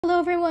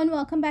everyone,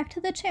 welcome back to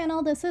the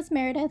channel. This is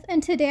Meredith,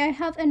 and today I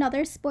have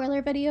another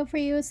spoiler video for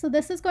you. So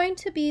this is going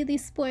to be the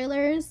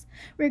spoilers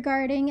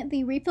regarding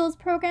the reFILLs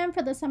program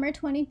for the summer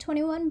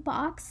 2021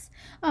 box.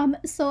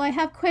 So I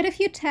have quite a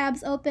few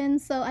tabs open,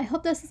 so I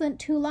hope this isn't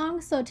too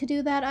long. So to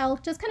do that, I'll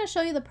just kind of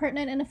show you the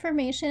pertinent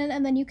information,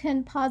 and then you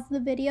can pause the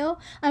video.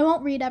 I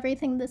won't read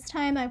everything this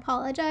time, I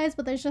apologize,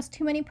 but there's just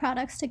too many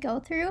products to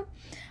go through.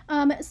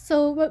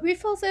 So what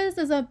reFILLs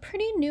is a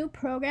pretty new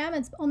program.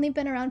 It's only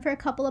been around for a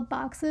couple of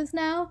boxes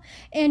now,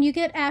 and you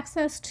get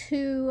access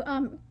to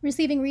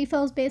receiving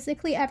refills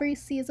basically every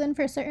season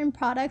for certain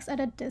products at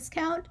a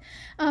discount.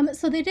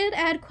 So they did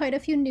add quite a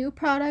few new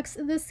products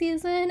this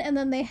season, and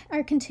then they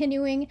are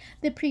continuing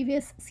the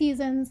previous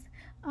season's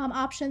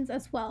options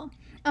as well.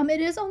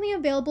 It is only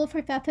available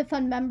for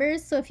FabFitFun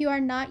members, so if you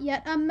are not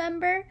yet a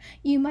member,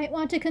 you might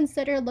want to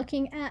consider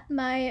looking at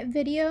my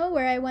video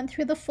where I went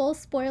through the full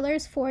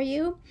spoilers for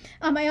you.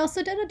 I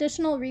also did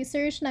additional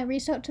research, and I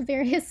reached out to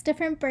various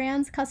different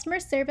brands' customer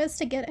service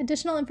to get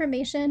additional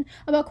information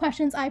about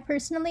questions I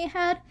personally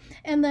had,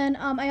 and then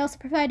I also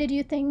provided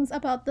you things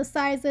about the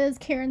sizes,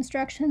 care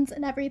instructions,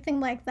 and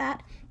everything like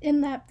that in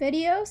that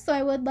video, so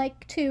I would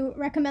like to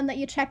recommend that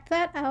you check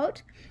that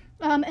out.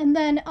 And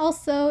then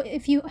also,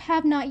 if you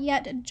have not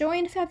yet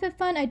joined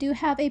FabFitFun, I do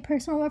have a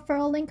personal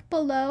referral link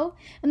below,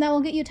 and that will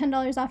get you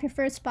 $10 off your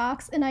first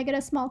box, and I get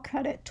a small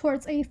credit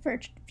towards a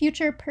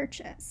future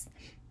purchase.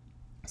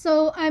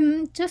 So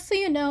just so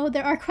you know,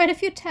 there are quite a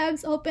few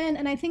tabs open,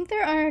 and I think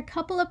there are a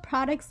couple of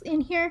products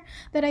in here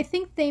that I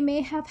think they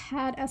may have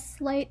had a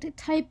slight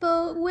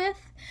typo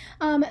with.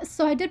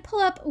 So I did pull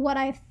up what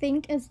I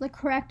think is the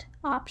correct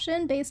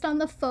option based on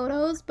the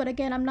photos, but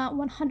again, I'm not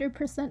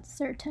 100%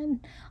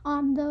 certain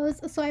on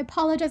those, so I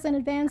apologize in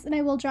advance, and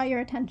I will draw your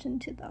attention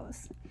to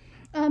those.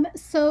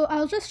 So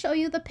I'll just show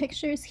you the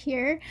pictures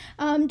here,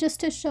 just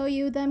to show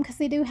you them, because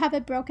they do have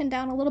it broken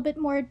down a little bit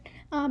more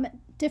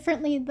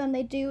differently than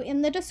they do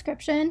in the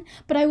description,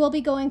 but I will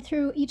be going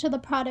through each of the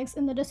products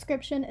in the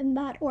description in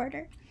that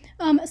order.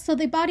 So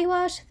the body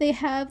wash, they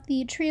have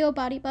the trio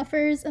body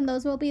buffers, and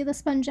those will be the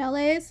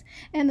Spongelles,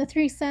 and the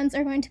 3 scents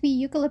are going to be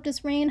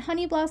eucalyptus rain,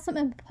 honey blossom,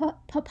 and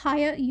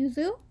papaya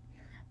yuzu.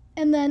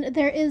 And then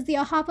there is the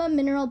Ahava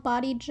mineral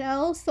body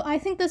gel. So I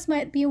think this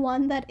might be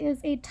one that is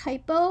a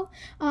typo,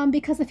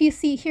 because if you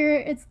see here,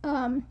 it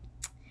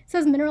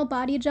says mineral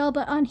body gel,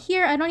 but on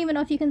here, I don't even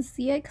know if you can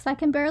see it because I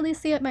can barely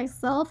see it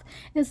myself.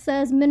 It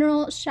says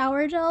mineral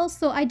shower gel.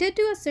 So I did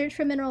do a search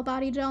for mineral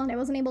body gel, and I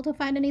wasn't able to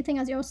find anything,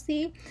 as you'll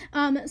see.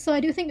 So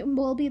I do think it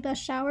will be the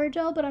shower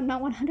gel, but I'm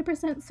not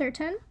 100%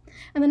 certain.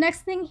 And the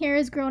next thing here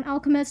is Grown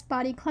Alchemist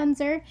body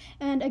cleanser,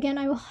 and again,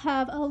 I will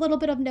have a little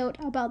bit of note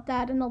about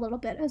that in a little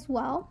bit as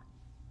well.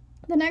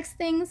 The next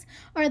things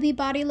are the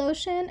body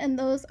lotion, and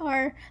those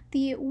are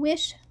the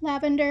Wish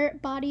Lavender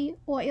Body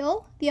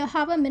Oil, the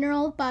Ahava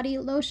Mineral Body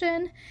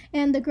Lotion,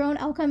 and the Grown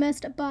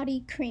Alchemist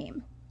Body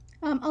Cream.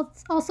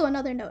 Also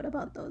another note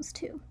about those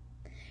two.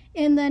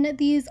 And then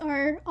these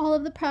are, all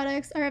of the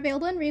products are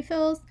available in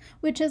reFILLs,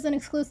 which is an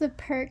exclusive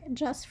perk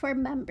just for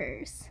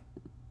members.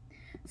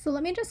 So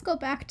let me just go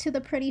back to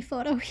the pretty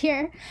photo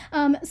here.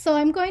 So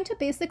I'm going to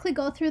basically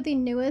go through the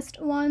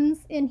newest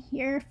ones in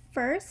here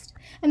first,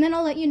 and then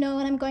I'll let you know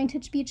when I'm going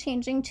to be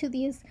changing to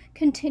these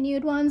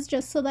continued ones,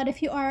 just so that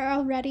if you are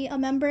already a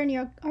member and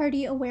you're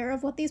already aware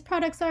of what these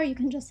products are, you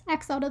can just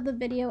X out of the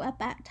video at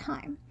that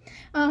time.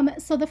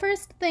 So the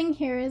first thing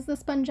here is the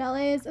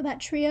Spongelles,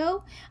 that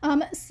trio.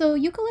 So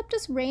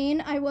eucalyptus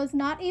rain, I was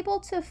not able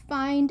to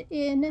find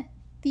in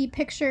the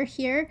picture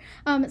here,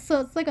 so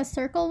it's like a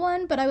circle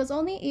one, but I was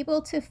only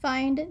able to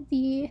find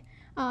the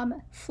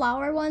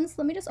flower ones.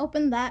 Let me just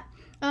open that.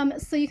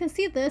 So you can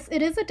see this,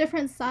 it is a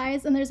different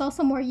size, and there's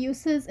also more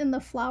uses in the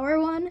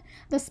flower one.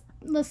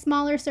 The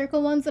smaller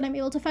circle ones that I'm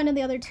able to find in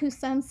the other 2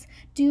 scents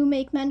do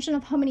make mention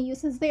of how many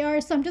uses they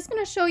are, so I'm just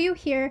going to show you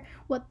here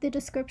what the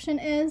description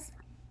is.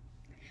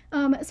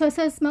 So it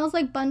says, smells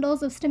like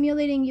bundles of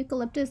stimulating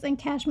eucalyptus and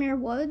cashmere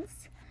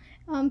woods.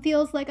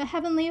 Feels like a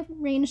heavenly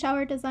rain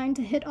shower designed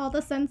to hit all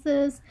the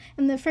senses,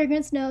 and the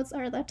fragrance notes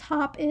are, the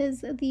top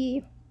is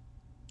the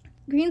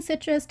green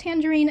citrus,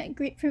 tangerine,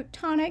 grapefruit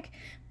tonic,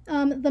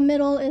 the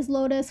middle is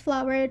lotus,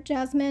 flower,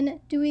 jasmine,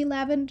 dewy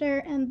lavender,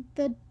 and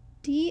the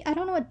D, I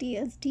don't know what D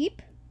is,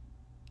 deep?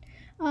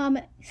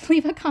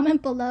 Leave a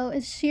comment below,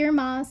 is sheer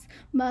moss,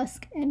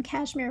 musk, and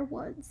cashmere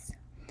woods.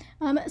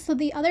 So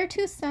the other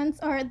 2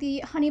 scents are the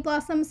honey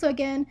blossom. So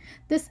again,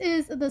 this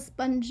is the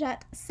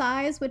spongette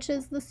size, which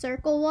is the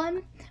circle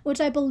one,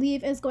 which I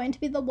believe is going to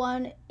be the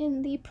one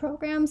in the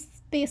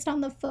programs based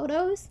on the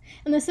photos.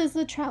 And this is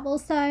the travel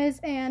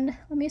size, and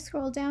let me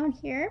scroll down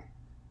here.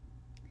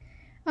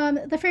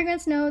 The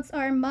fragrance notes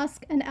are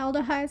musk and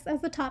aldehydes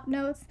as the top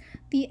notes.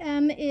 The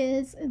M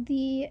is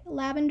the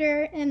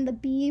lavender, and the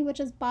B, which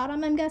is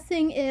bottom, I'm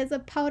guessing, is a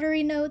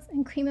powdery notes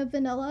and cream of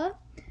vanilla.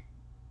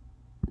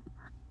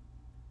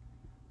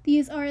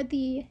 These are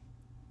the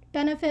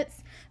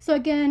benefits. So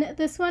again,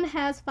 this one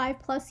has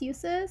 5+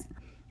 uses.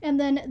 And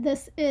then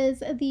this is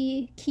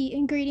the key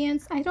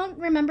ingredients. I don't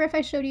remember if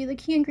I showed you the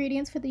key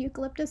ingredients for the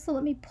eucalyptus, so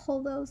let me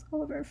pull those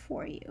over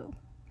for you.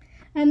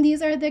 And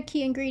these are the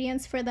key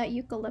ingredients for that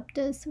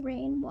eucalyptus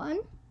rain one.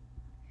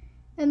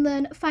 And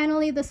then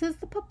finally, this is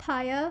the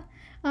papaya.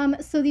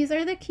 So these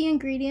are the key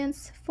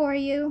ingredients for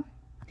you.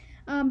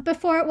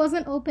 Before it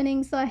wasn't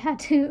opening, so I had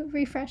to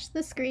refresh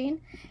the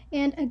screen.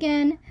 And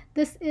again,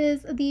 this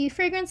is the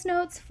fragrance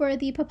notes for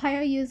the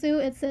papaya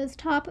yuzu. It says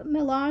top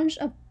melange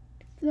of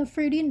the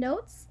fruity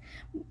notes.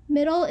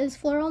 Middle is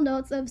floral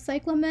notes of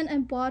cyclamen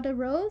and bois de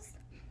rose.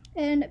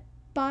 And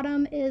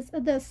bottom is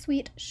the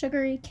sweet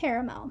sugary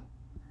caramel.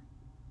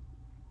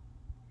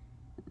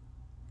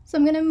 So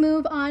I'm going to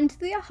move on to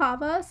the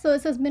Ahava. So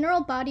it says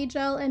mineral body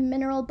gel and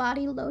mineral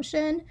body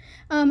lotion.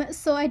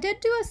 So I did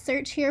do a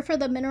search here for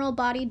the mineral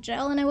body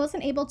gel and I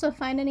wasn't able to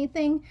find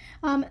anything.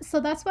 So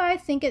that's why I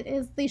think it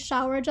is the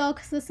shower gel,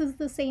 because this is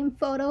the same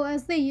photo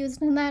as they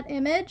used in that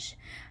image.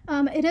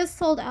 It is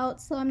sold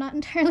out, so I'm not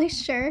entirely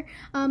sure,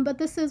 but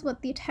this is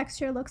what the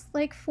texture looks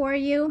like for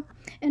you.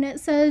 And it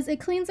says it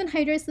cleans and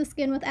hydrates the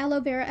skin with aloe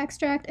vera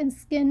extract and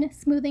skin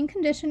smoothing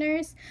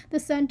conditioners. The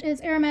scent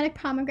is aromatic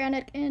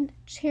pomegranate and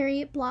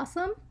cherry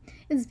blossom.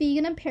 It's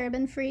vegan and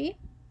paraben free.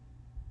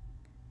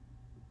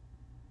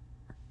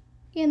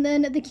 And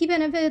then the key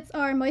benefits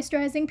are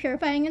moisturizing,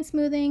 purifying, and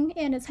smoothing,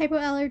 and it's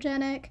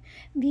hypoallergenic,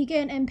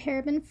 vegan, and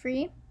paraben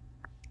free.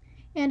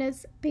 And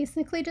it's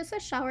basically just a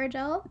shower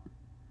gel.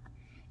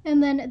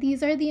 And then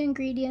these are the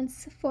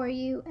ingredients for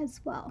you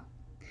as well.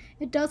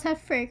 It does have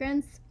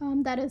fragrance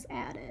that is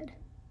added.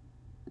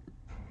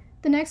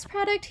 The next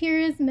product here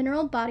is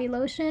mineral body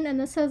lotion, and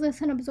this says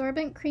it's an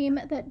absorbent cream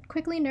that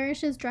quickly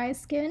nourishes dry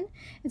skin.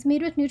 It's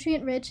made with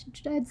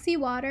nutrient-rich Dead Sea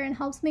water and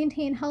helps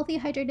maintain healthy,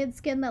 hydrated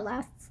skin that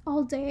lasts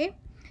all day.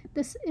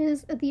 This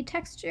is the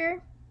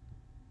texture.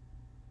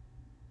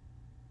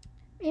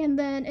 And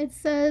then it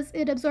says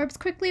it absorbs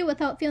quickly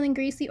without feeling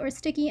greasy or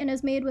sticky and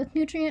is made with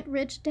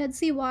nutrient-rich Dead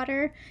Sea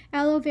water,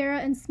 aloe vera,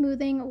 and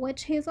smoothing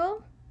witch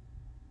hazel.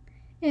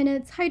 And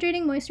it's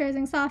hydrating,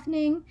 moisturizing,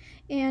 softening,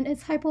 and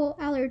it's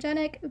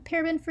hypoallergenic,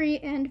 paraben-free,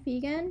 and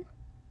vegan.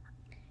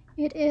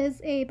 It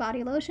is a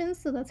body lotion,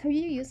 so that's how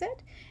you use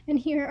it. And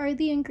here are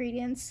the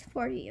ingredients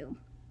for you.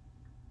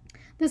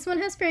 This one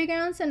has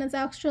fragrance and it's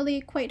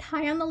actually quite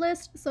high on the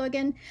list. So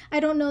again, I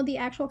don't know the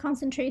actual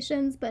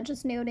concentrations, but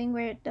just noting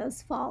where it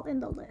does fall in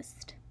the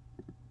list.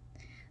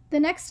 The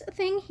next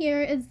thing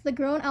here is the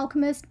Grown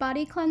Alchemist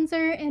Body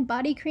Cleanser and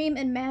Body Cream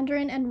in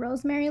Mandarin and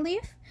Rosemary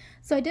Leaf.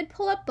 So I did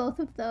pull up both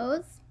of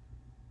those.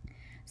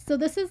 So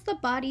this is the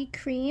body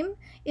cream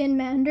in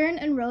Mandarin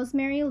and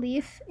Rosemary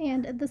Leaf,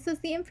 and this is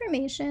the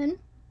information.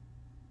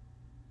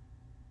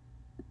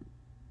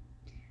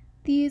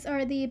 These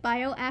are the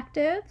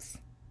bioactives.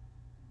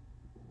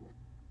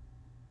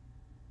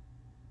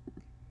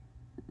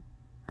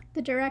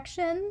 The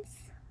directions,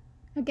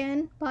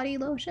 again, body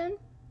lotion.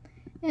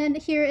 And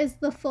here is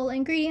the full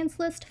ingredients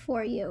list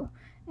for you.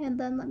 And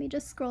then let me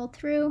just scroll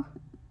through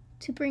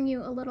to bring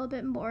you a little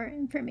bit more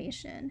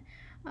information.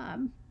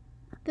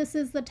 This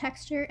is the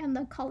texture and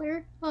the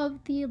color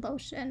of the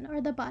lotion or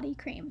the body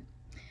cream.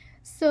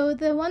 So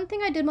the one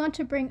thing I did want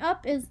to bring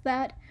up is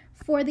that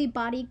for the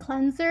body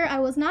cleanser, I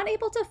was not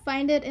able to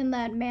find it in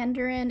that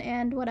Mandarin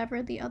and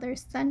whatever the other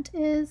scent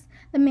is,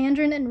 the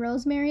Mandarin and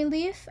Rosemary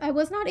Leaf. I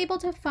was not able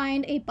to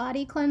find a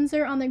body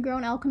cleanser on the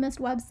Grown Alchemist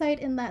website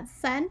in that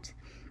scent.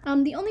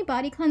 The only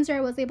body cleanser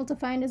I was able to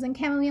find is in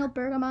chamomile,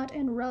 bergamot,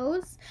 and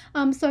rose.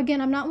 So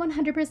again, I'm not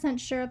 100%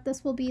 sure if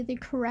this will be the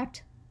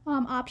correct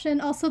option.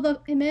 Also,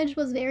 the image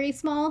was very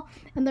small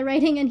and the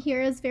writing in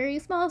here is very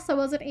small, so I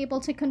wasn't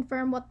able to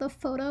confirm what the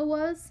photo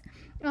was.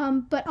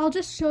 But I'll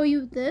just show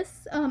you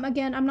this.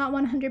 Again, I'm not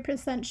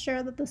 100%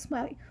 sure that this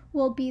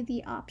will be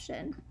the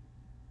option.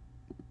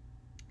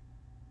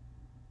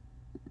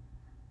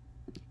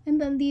 And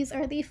then these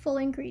are the full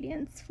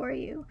ingredients for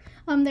you.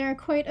 There are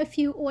quite a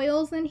few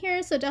oils in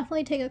here, so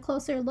definitely take a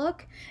closer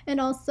look.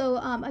 And also,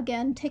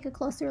 again, take a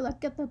closer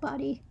look at the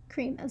body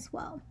cream as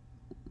well.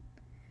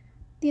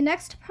 The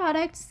next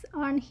products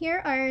on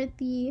here are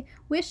the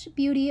Wish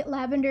Beauty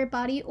Lavender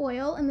Body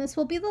Oil, and this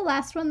will be the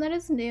last one that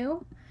is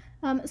new.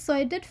 So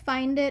I did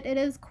find it. It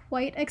is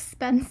quite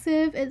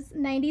expensive. It's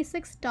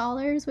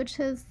 $96, which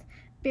is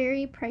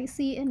very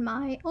pricey in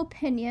my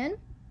opinion.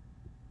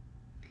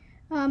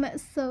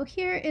 So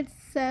here it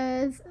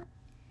says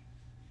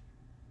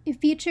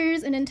it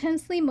features an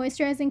intensely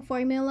moisturizing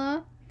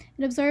formula.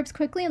 It absorbs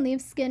quickly and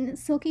leaves skin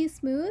silky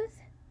smooth.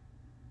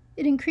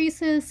 It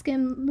increases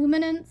skin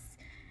luminance,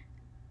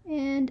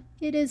 and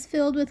it is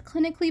filled with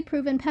clinically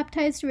proven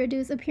peptides to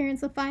reduce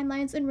appearance of fine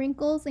lines and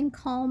wrinkles and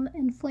calm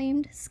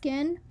inflamed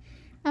skin.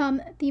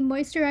 The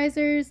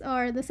moisturizers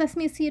are the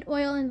sesame seed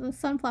oil and the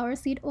sunflower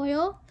seed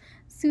oil.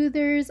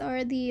 Soothers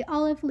are the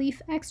olive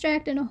leaf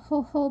extract and a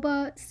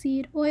jojoba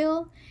seed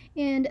oil.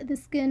 And the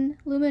skin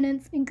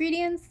luminance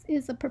ingredients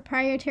is a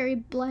proprietary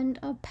blend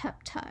of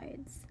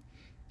peptides.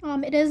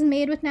 It is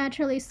made with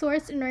naturally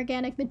sourced and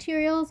organic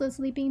materials, is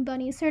Leaping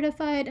Bunny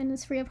certified, and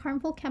is free of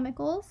harmful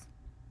chemicals.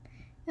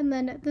 And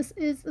then this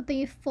is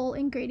the full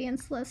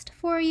ingredients list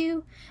for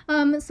you.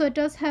 So it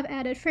does have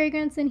added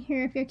fragrance in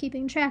here if you're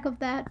keeping track of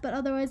that, but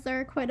otherwise there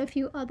are quite a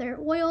few other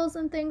oils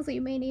and things that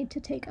you may need to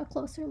take a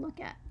closer look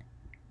at.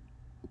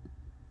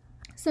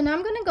 So now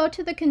I'm going to go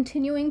to the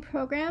continuing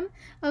program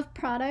of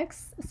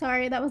products.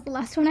 Sorry, that was the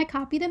last one I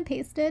copied and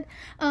pasted.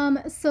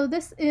 So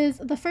this is,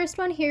 the first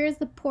one here is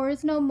the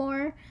Pores No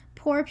More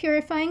Pore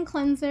Purifying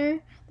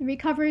Cleanser, the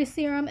Recovery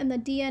Serum, and the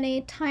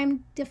DNA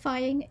Time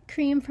Defying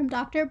Cream from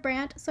Dr.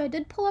 Brandt. So I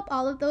did pull up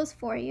all of those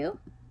for you.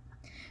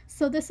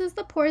 So this is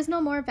the Pores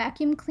No More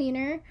Vacuum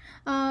Cleaner.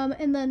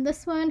 And then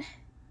this one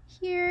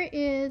here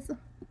is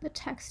the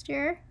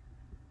texture.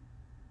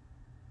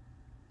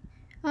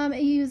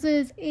 It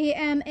uses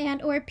AM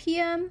and or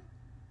PM.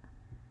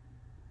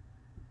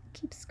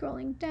 Keep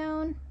scrolling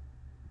down.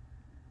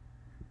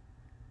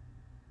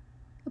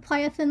 Apply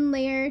a thin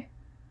layer.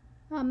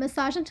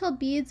 Massage until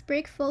beads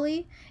break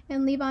fully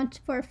and leave on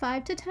for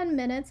 5 to 10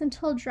 minutes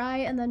until dry,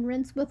 and then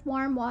rinse with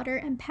warm water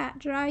and pat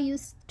dry.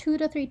 Use 2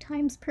 to 3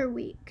 times per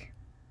week.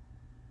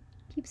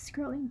 Keep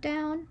scrolling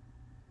down.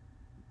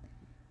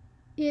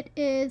 It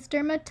is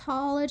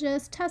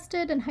dermatologist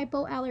tested and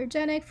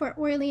hypoallergenic for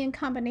oily and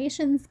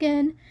combination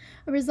skin.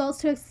 Results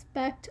to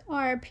expect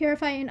are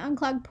purify and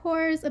unclog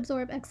pores,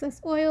 absorb excess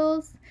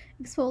oils,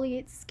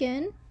 exfoliate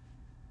skin.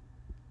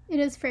 It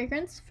is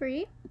fragrance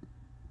free.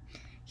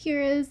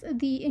 Here is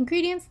the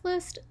ingredients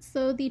list.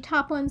 So the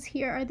top ones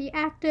here are the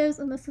actives,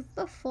 and this is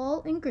the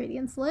full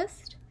ingredients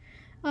list.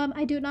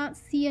 I do not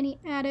see any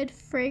added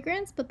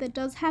fragrance, but it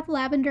does have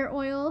lavender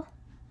oil.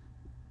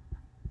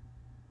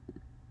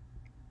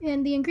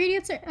 And the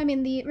ingredients are,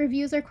 the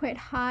reviews are quite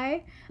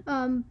high,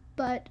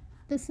 but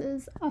this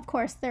is, of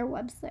course, their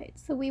website.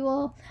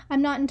 So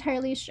I'm not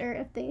entirely sure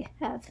if they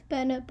have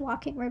been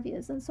blocking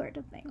reviews and sort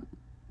of thing.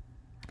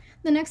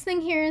 The next thing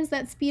here is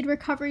that Speed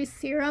Recovery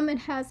Serum. It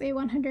has a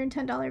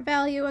 $110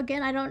 value.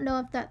 Again, I don't know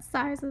if that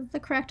size is the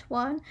correct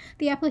one.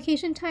 The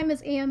application time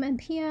is AM and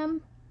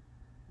PM.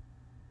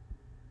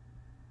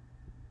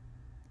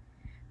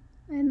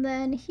 And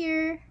then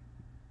here,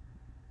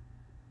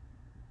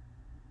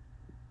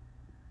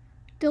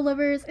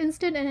 delivers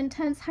instant and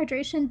intense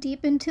hydration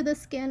deep into the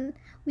skin,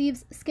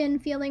 leaving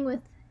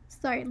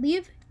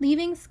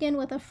skin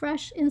with a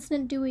fresh,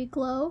 instant dewy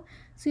glow,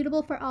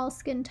 suitable for all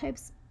skin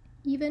types,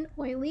 even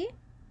oily.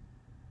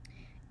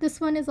 This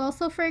one is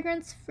also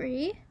fragrance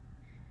free.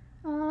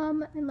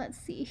 And let's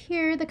see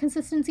here, the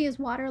consistency is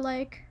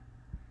water-like.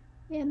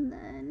 And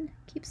then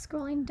keep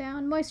scrolling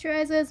down.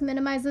 Moisturizes,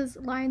 minimizes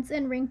lines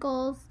and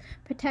wrinkles,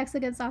 protects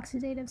against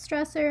oxidative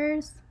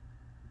stressors.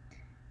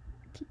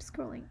 Keep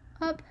scrolling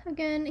up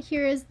again.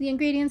 Here is the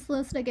ingredients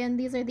list. Again,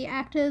 these are the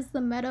actives,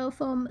 the meadow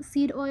foam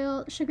seed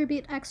oil, sugar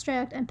beet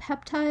extract, and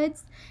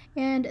peptides.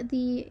 And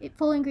the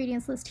full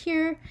ingredients list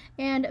here.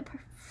 And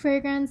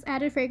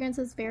added fragrance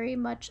is very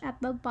much at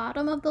the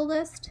bottom of the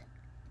list.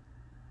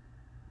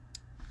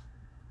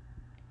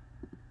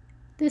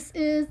 This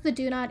is the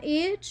Do Not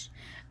Age.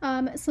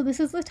 So this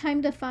is the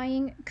Time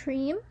Defying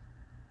Cream.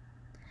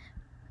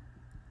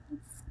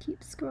 Let's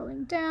keep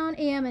scrolling down.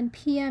 AM and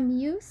PM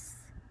use.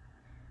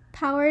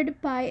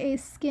 Powered by a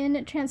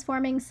skin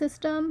transforming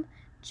system,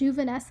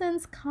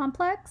 Juvenescence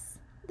Complex.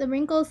 The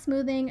wrinkle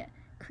smoothing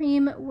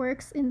cream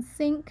works in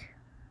sync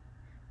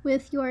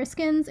with your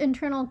skin's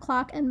internal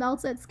clock and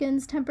melts at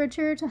skin's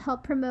temperature to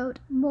help promote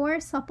more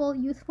supple,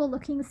 youthful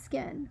looking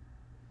skin.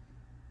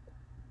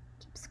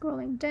 Keep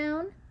scrolling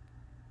down.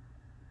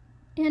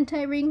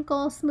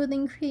 Anti-wrinkle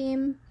smoothing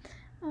cream.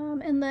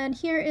 And then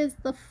here is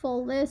the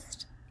full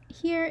list.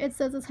 Here it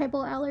says it's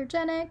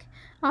hypoallergenic,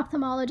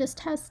 ophthalmologist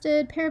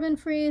tested,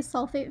 paraben-free,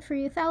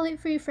 sulfate-free,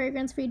 phthalate-free,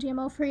 fragrance-free,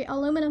 GMO-free,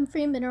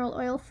 aluminum-free, mineral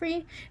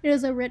oil-free. It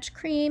is a rich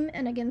cream,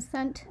 and again,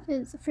 scent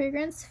is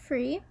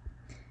fragrance-free.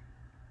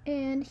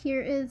 And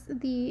here is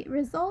the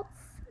results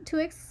to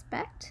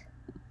expect.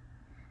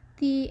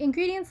 The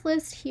ingredients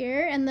list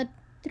here, and the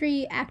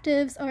 3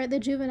 actives are the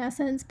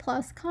Juvenescence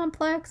Plus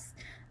Complex,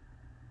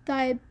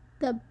 the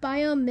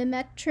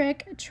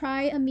biomimetic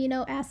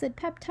tri-amino acid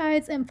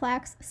peptides, and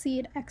flax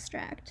seed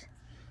extract.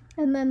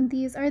 And then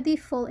these are the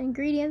full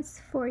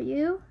ingredients for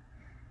you.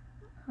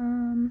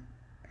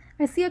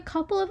 I see a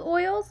couple of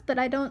oils, but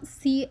I don't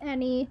see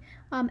any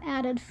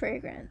added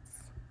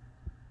fragrance.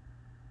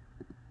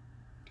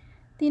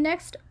 The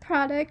next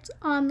product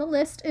on the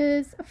list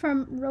is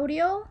from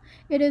Rodial.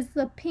 It is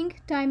the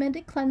Pink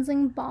Diamond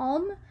Cleansing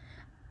Balm.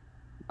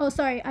 Oh,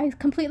 sorry, I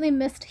completely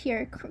missed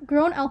here.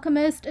 Grown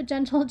Alchemist, a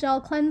gentle gel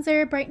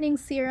cleanser, brightening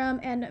serum,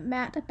 and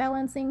matte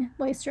balancing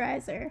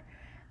moisturizer.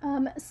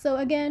 So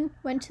again,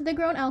 went to the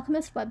Grown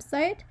Alchemist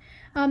website.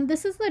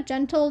 This is the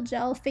gentle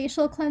gel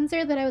facial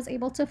cleanser that I was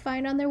able to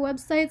find on their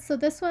website. So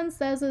this one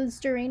says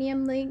it's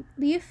geranium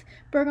leaf,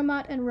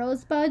 bergamot, and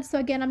rosebud. So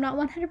again, I'm not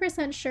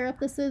 100% sure if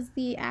this is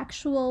the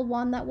actual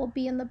one that will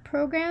be in the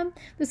program.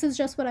 This is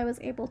just what I was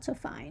able to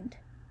find.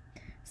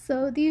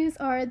 So these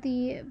are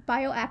the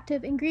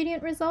bioactive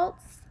ingredient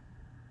results,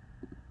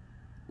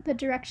 the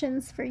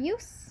directions for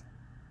use,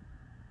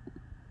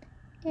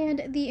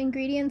 And the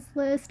ingredients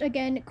list,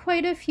 again,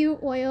 quite a few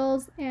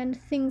oils and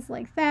things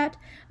like that,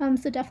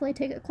 so definitely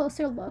take a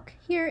closer look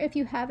here if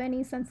you have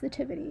any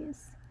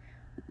sensitivities.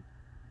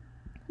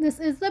 This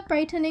is the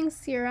brightening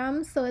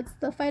serum, so it's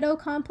the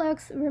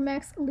Phytocomplex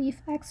Rumex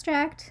leaf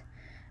extract.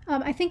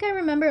 I think I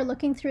remember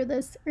looking through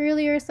this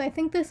earlier, so I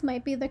think this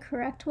might be the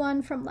correct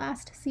one from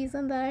last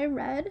season that I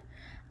read.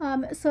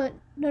 So it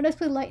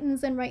noticeably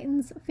lightens and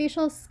brightens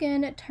facial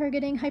skin,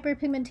 targeting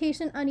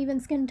hyperpigmentation, uneven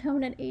skin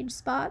tone, and age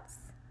spots.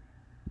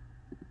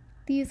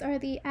 These are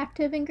the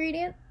active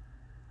ingredients,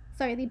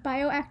 the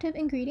bioactive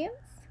ingredients.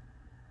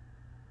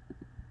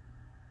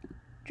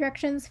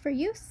 Directions for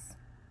use.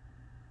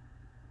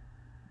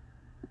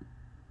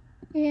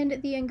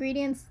 And the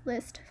ingredients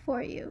list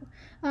for you.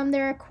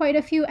 There are quite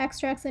a few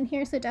extracts in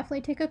here, so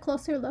definitely take a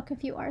closer look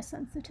if you are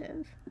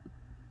sensitive.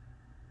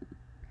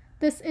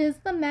 This is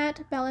the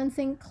matte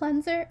balancing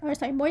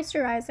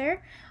moisturizer.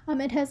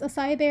 It has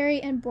acai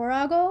berry and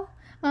borago.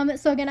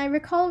 So again, I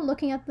recall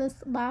looking at this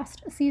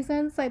last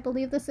season, so I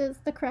believe this is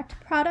the correct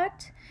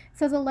product. It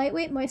says a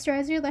lightweight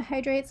moisturizer that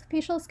hydrates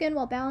facial skin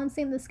while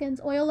balancing the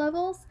skin's oil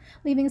levels,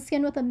 leaving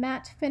skin with a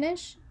matte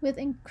finish with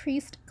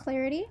increased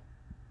clarity.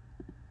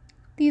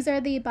 These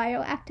are the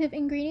bioactive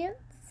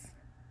ingredients.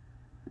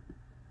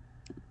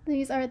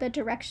 These are the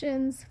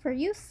directions for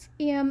use,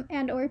 AM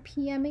and/or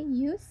PM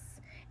use.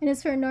 It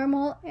is for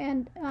normal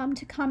and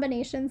to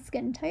combination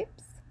skin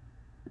types.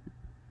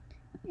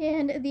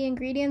 And the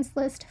ingredients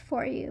list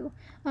for you.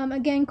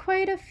 Again,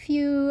 quite a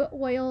few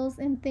oils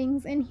and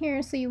things in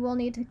here, so you will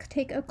need to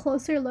take a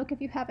closer look if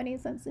you have any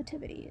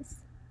sensitivities.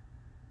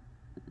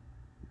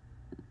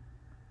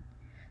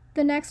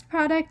 The next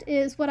product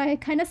is what I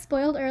kind of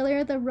spoiled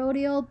earlier, the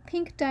reFILL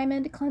Pink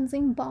Diamond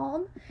Cleansing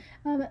Balm.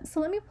 So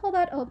let me pull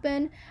that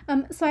open.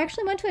 So I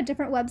actually went to a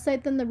different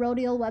website than the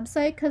reFILL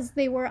website because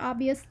they were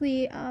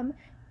obviously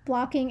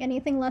blocking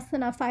anything less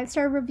than a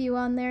 5-star review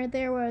on there.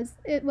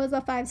 It was a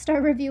 5-star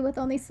review with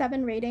only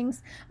 7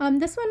 ratings.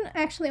 This one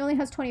actually only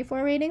has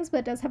 24 ratings,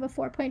 but does have a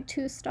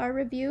 4.2 star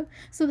review.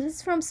 So this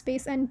is from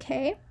Space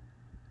NK.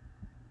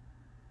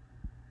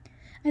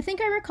 I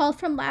think I recall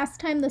from last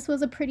time this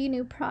was a pretty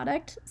new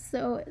product,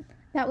 so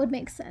that would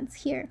make sense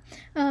here.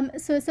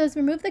 So it says,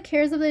 remove the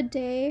cares of the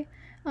day.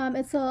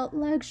 It's a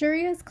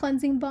luxurious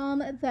cleansing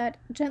balm that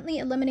gently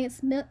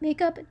eliminates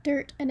makeup,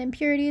 dirt, and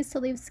impurities to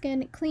leave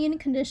skin clean,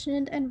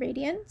 conditioned, and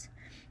radiant.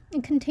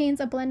 It contains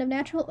a blend of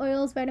natural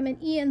oils, vitamin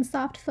E, and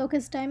soft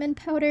focused diamond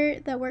powder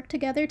that work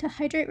together to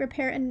hydrate,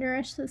 repair, and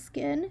nourish the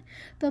skin.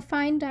 The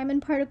fine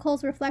diamond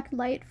particles reflect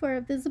light for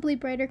a visibly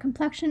brighter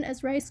complexion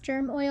as rice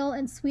germ oil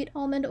and sweet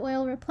almond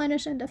oil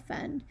replenish and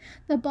defend.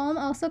 The balm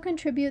also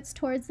contributes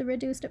towards the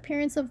reduced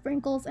appearance of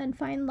wrinkles and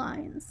fine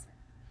lines.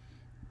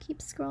 Keep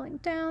scrolling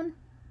down.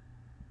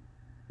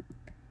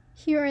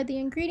 Here are the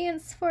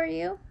ingredients for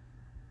you.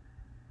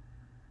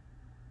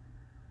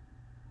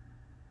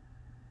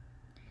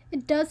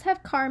 It does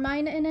have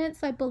carmine in it,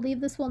 so I believe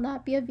this will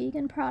not be a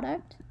vegan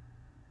product.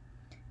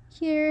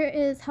 Here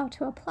is how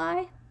to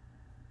apply.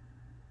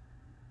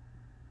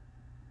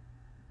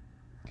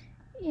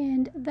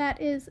 And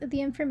that is the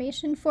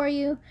information for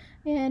you.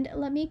 And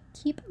let me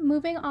keep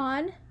moving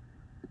on.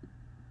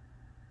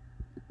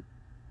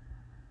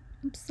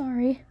 I'm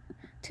sorry,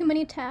 too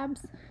many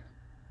tabs.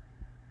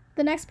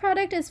 The next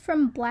product is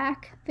from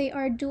Black. They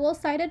are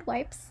dual-sided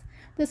wipes.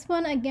 This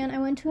one, again, I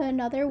went to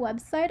another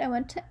website. I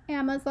went to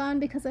Amazon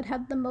because it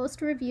had the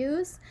most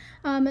reviews.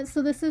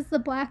 So this is the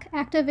Black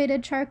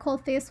Activated Charcoal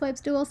Face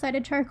Wipes,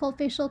 Dual-Sided Charcoal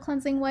Facial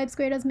Cleansing Wipes,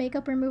 great as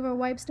makeup remover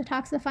wipes,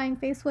 detoxifying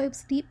face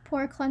wipes, deep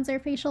pore cleanser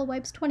facial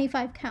wipes,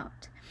 25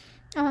 count.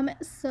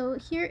 So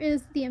here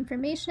is the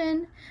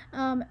information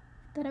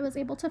that I was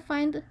able to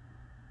find.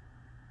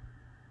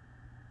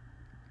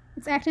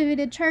 It's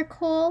activated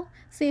charcoal,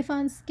 safe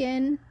on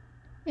skin,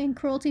 and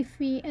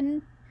cruelty-free,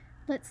 and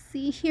let's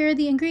see here,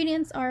 the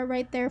ingredients are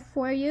right there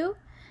for you.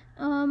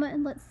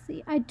 And let's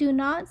see, I do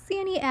not see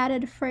any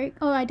added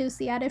I do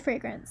see added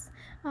fragrance.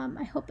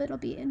 I hope it'll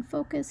be in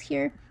focus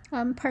here.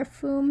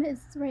 Parfum is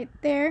right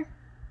there,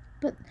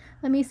 but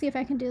let me see if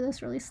I can do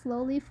this really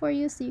slowly for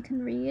you so you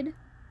can read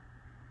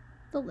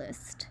the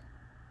list.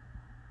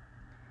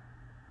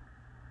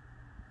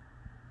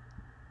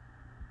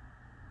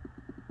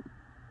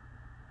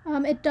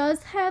 It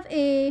does have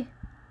a,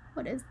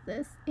 what is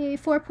this? A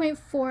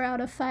 4.4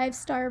 out of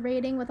 5-star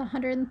rating with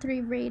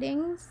 103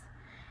 ratings.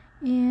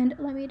 And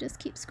let me just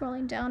keep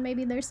scrolling down.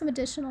 Maybe there's some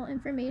additional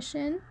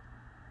information.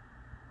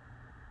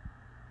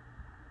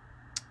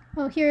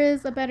 Oh, here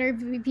is a better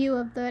review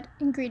of the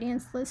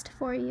ingredients list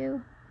for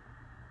you.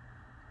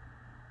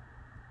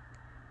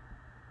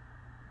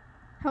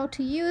 How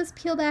to use,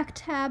 peel back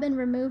tab and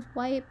remove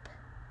wipe.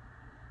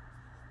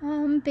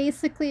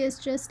 Basically it's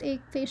just a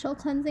facial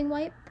cleansing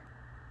wipe.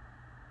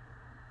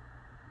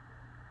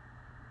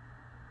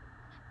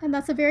 And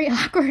that's a very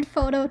awkward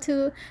photo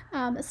to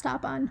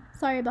stop on.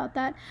 Sorry about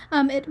that.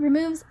 It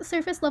removes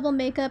surface level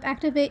makeup,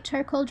 activate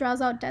charcoal,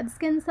 draws out dead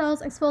skin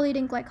cells,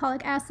 exfoliating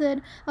glycolic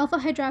acid, alpha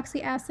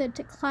hydroxy acid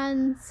to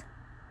cleanse.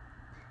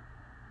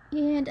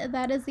 And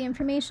that is the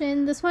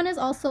information. This one is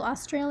also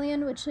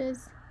Australian, which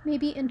is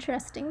maybe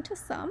interesting to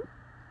some.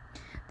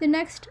 The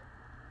next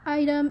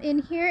item in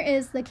here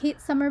is the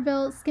Kate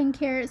Somerville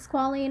Skincare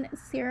Squalane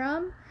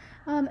Serum.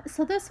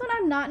 So this one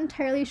I'm not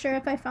entirely sure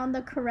if I found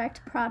the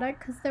correct product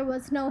because there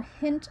was no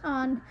hint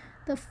on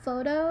the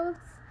photos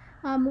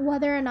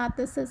whether or not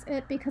this is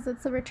it because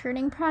it's a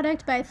returning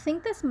product, but I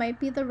think this might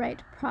be the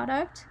right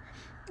product.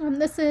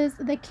 This is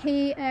the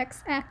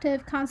KX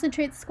Active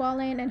Concentrate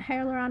Squalane and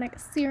Hyaluronic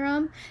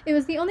Serum. It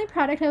was the only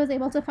product I was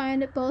able to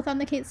find both on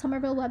the Kate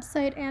Somerville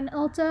website and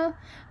Ulta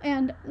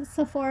and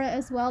Sephora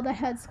as well that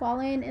had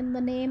squalane in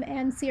the name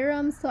and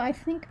serum, so I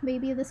think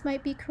maybe this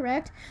might be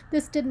correct.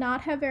 This did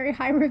not have very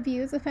high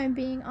reviews if I'm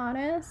being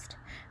honest,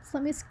 so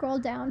let me scroll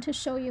down to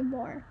show you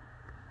more.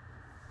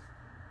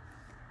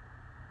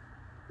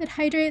 It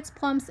hydrates,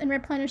 plumps, and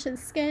replenishes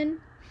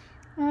skin.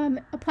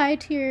 Add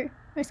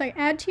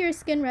to your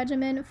skin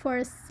regimen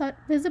for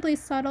visibly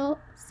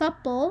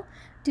supple,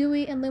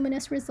 dewy, and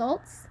luminous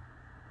results.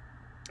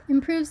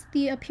 Improves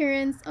the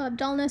appearance of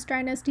dullness,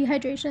 dryness,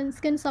 dehydration,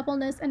 skin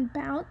suppleness, and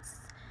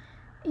bounce.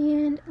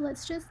 And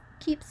let's just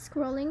keep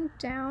scrolling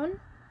down.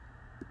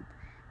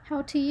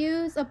 How to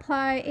use: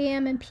 apply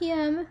AM and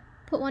PM.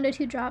 Put 1 to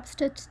 2 drops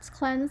to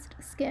cleansed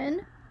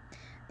skin.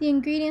 The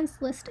ingredients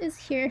list is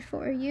here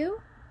for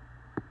you.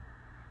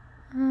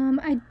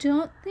 I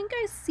don't think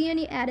I see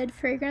any added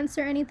fragrance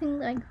or anything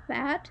like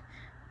that,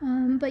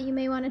 but you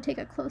may want to take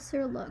a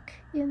closer look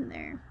in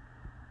there.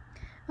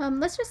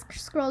 Let's just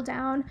scroll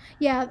down.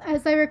 Yeah,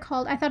 as I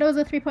recalled, I thought it was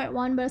a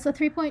 3.1, but it's a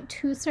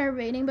 3.2 star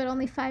rating, but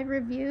only 5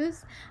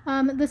 reviews.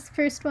 This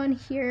first one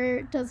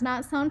here does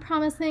not sound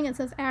promising. It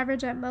says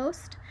average at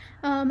most.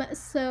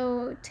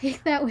 So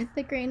take that with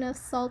a grain of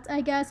salt,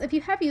 I guess. If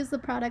you have used the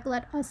product,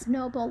 let us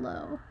know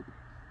below.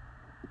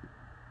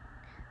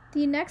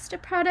 The next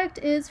product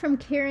is from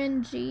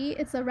Karen G.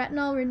 It's a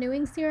retinol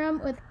renewing serum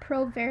with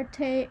Pro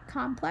Verte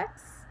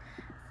complex.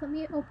 So let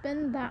me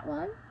open that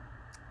one.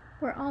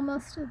 We're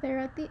almost there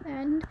at the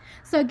end.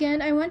 So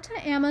again, I went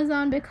to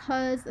Amazon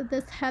because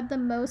this had the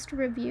most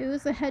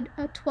reviews. It had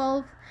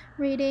 12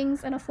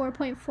 ratings and a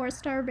 4.4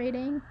 star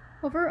rating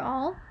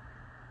overall.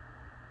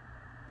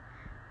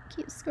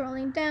 Keep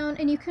scrolling down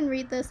and you can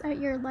read this at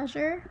your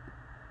leisure.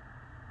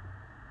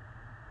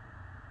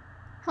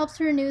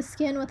 Helps renew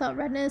skin without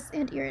redness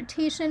and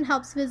irritation.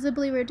 Helps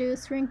visibly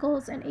reduce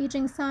wrinkles and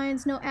aging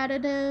signs. No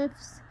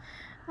additives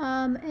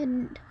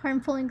and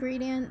harmful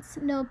ingredients.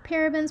 No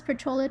parabens,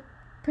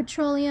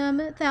 petroleum,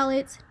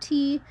 phthalates,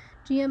 tea,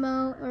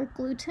 GMO, or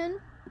gluten.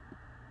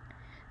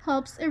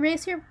 Helps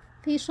erase your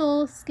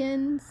facial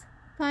skins,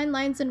 fine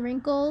lines and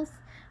wrinkles.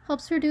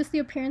 Helps reduce the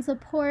appearance of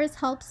pores.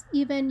 Helps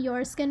even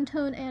your skin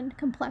tone and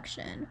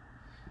complexion.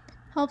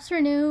 Helps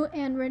renew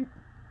and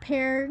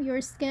repair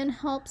your skin,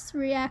 helps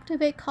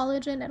reactivate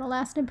collagen and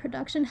elastin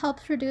production,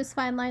 helps reduce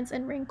fine lines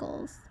and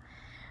wrinkles.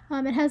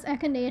 It has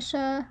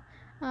echinacea,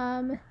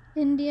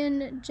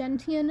 Indian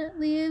gentian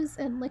leaves,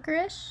 and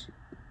licorice.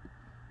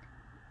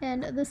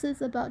 And this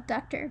is about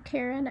Dr.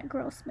 Karen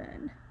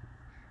Grossman.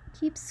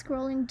 Keep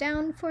scrolling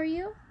down for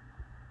you.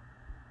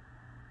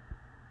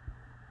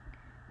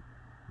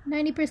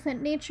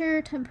 90%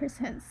 nature,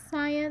 10%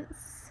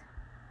 science.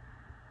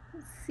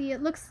 Let's see,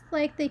 it looks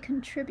like they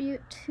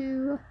contribute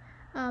to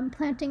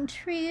planting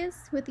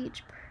trees with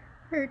each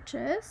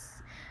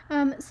purchase.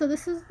 So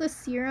this is the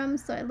serum,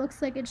 so it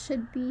looks like it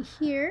should be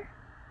here,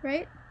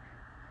 right?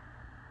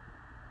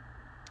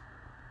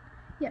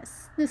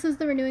 Yes, this is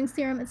the renewing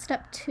serum. It's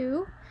step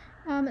 2.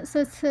 So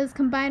it says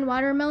combine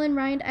watermelon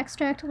rind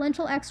extract,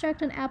 lentil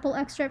extract, and apple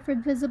extract for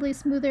visibly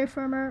smoother,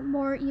 firmer,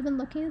 more even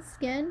looking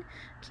skin.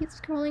 Keep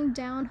scrolling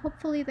down.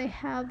 Hopefully they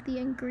have the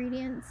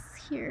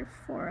ingredients here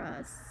for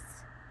us.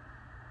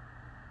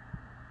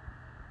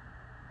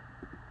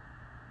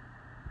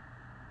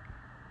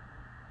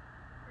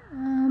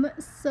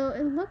 So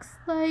it looks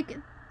like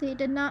they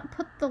did not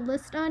put the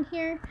list on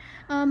here,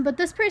 but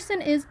this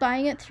person is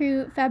buying it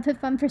through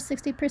FabFitFun for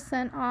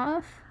 60%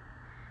 off.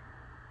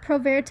 Pro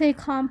Verte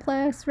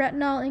Complex,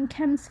 Retinol and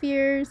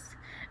Chemspheres,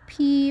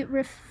 P.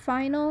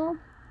 reFILL,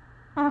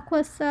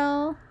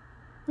 Aquacell,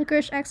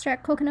 Licorice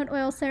Extract, Coconut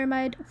Oil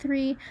Ceramide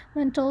 3,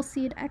 Lentil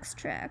Seed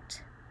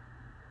Extract.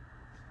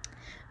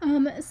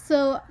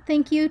 So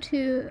thank you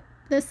to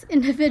this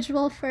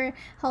individual for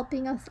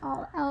helping us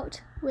all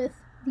out with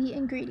the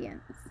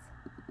ingredients.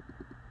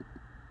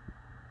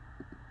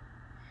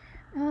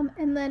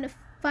 And then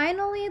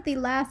finally, the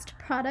last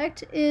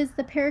product is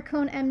the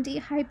Perricone MD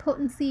High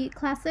Potency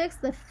Classics,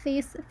 the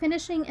Face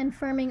Finishing and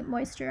Firming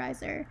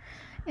Moisturizer.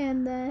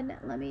 And then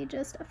let me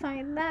just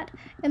find that.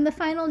 And the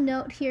final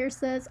note here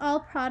says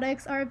all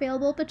products are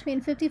available between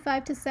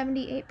 55 to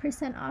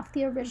 78% off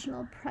the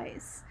original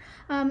price.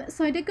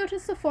 So I did go to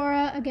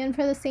Sephora again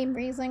for the same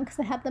reason because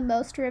it had the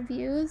most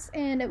reviews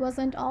and it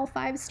wasn't all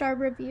 5-star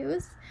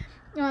reviews.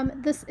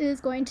 This is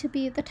going to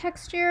be the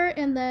texture,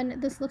 and then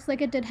this looks like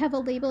it did have a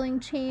labeling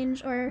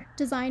change, or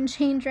design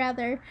change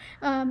rather,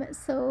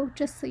 so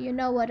just so you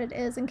know what it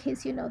is in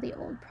case you know the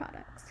old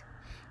products.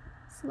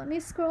 So let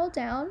me scroll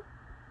down.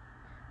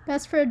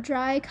 Best for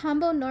dry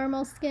combo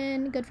normal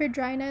skin, good for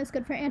dryness,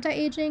 good for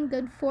anti-aging,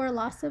 good for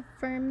loss of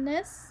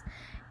firmness.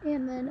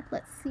 And then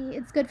let's see,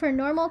 it's good for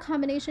normal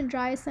combination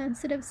dry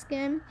sensitive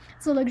skin.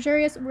 It's a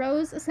luxurious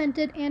rose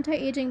scented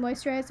anti-aging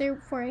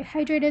moisturizer for a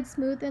hydrated,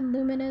 smooth, and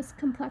luminous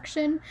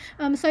complexion.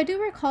 So I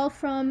do recall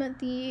from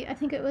the, I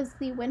think it was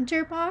the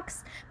winter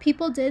box,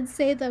 people did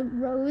say the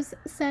rose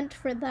scent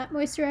for that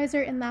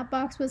moisturizer in that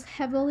box was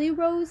heavily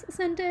rose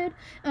scented.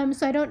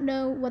 So I don't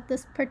know what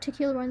this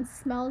particular one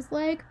smells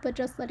like, but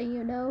just letting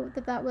you know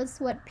that that was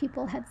what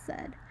people had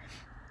said.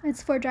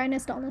 It's for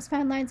dryness, dullness,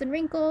 fine lines, and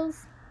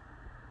wrinkles.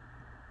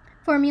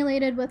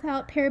 Formulated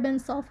without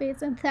parabens,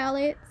 sulfates, and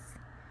phthalates.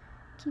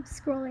 Keep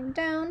scrolling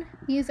down.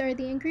 These are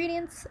the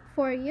ingredients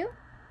for you.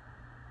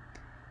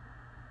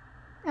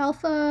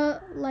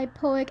 Alpha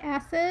lipoic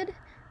acid,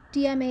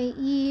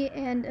 DMAE,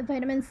 and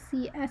vitamin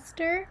C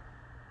ester.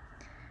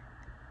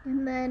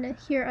 And then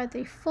here are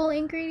the full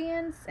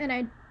ingredients, and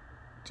I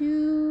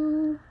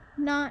do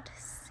not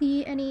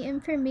see any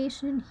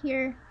information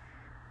here.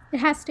 It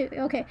has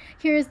to. Okay,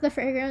 here's the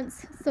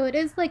fragrance. So it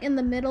is like in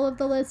the middle of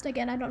the list.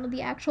 Again, I don't know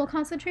the actual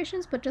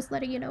concentrations, but just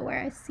letting you know where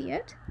I see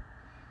it.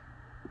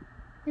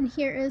 And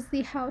here is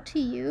the how to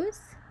use.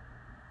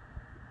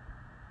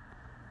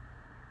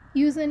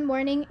 Use in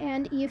morning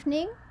and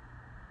evening.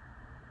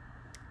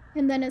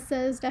 And then it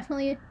says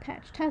definitely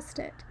patch test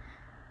it.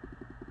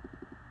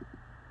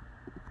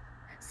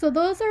 So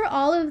those are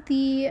all of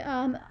the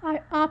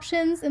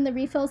options in the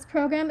reFILLs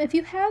program. If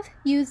you have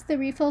used the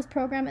reFILLs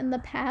program in the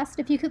past,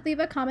 if you could leave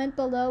a comment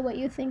below what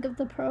you think of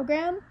the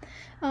program,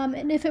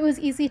 and if it was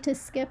easy to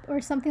skip or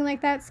something like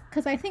that,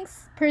 because I think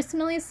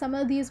personally some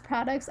of these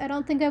products I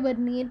don't think I would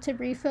need to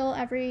refill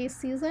every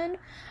season,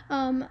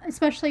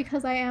 especially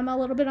because I am a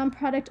little bit on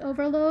product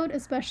overload,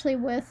 especially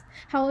with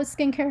how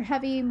skincare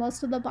heavy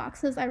most of the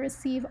boxes I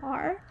receive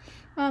are.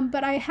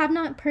 But I have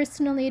not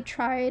personally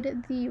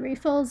tried the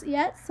reFILLs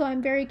yet, so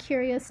I'm very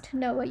curious to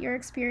know what your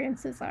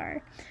experiences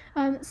are.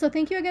 So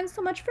thank you again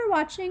so much for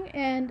watching,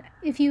 and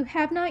if you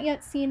have not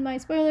yet seen my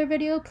spoiler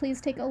video,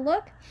 please take a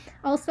look.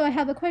 Also, I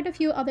have quite a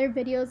few other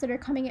videos that are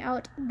coming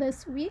out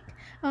this week,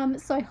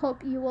 so I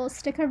hope you will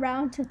stick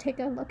around to take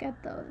a look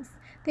at those.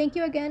 Thank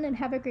you again, and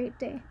have a great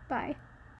day. Bye.